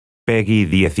Peggy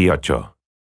 18. Top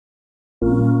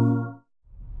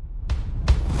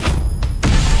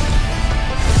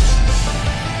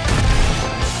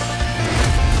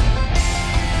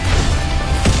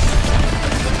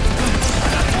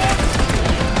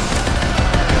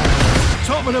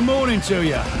of the morning to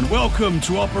you, and welcome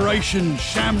to Operation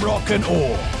Shamrock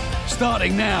Awe.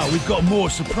 Starting now, we've got more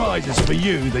surprises for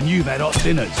you than you've had hot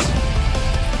dinners.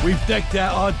 We've decked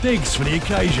out our digs for the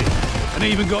occasion, and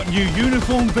even got new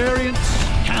uniform variants,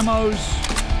 camos,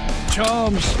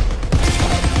 charms,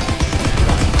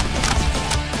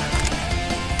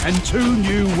 and 2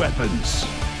 new weapons.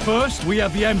 First, we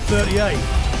have the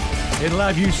M38. It'll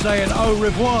have you saying au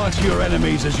revoir to your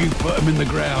enemies as you put them in the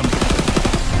ground.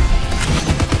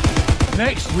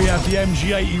 Next, we have the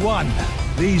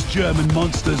MG81. These German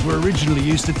monsters were originally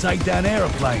used to take down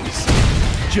aeroplanes.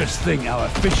 Just think how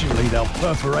efficiently they'll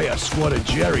perforate a squad of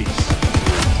Jerrys.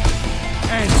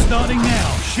 And starting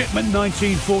now, Shipment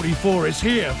 1944 is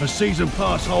here for Season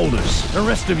Pass holders. The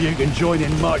rest of you can join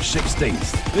in March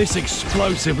 16th. This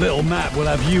explosive little map will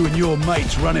have you and your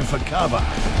mates running for cover.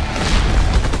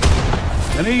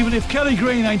 And even if Kelly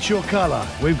Green ain't your colour,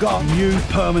 we've got new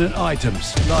permanent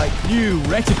items, like new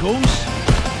reticles,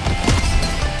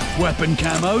 weapon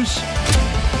camos,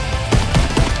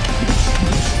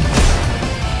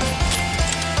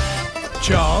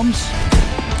 charms,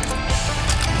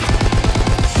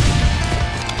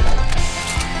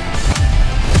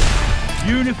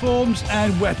 uniforms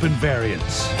and weapon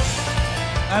variants.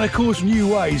 And of course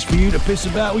new ways for you to piss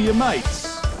about with your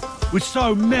mates. With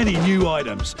so many new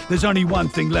items, there's only one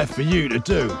thing left for you to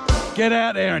do. Get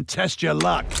out there and test your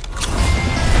luck.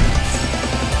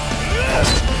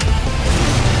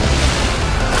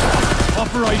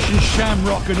 Operation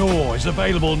Shamrock Awe is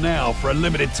available now for a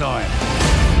limited time.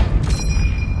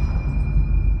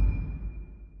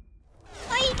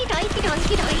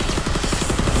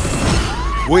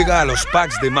 Juega a los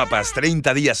packs de mapas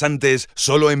 30 días antes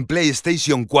solo en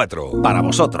PlayStation 4. Para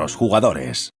vosotros,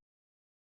 jugadores.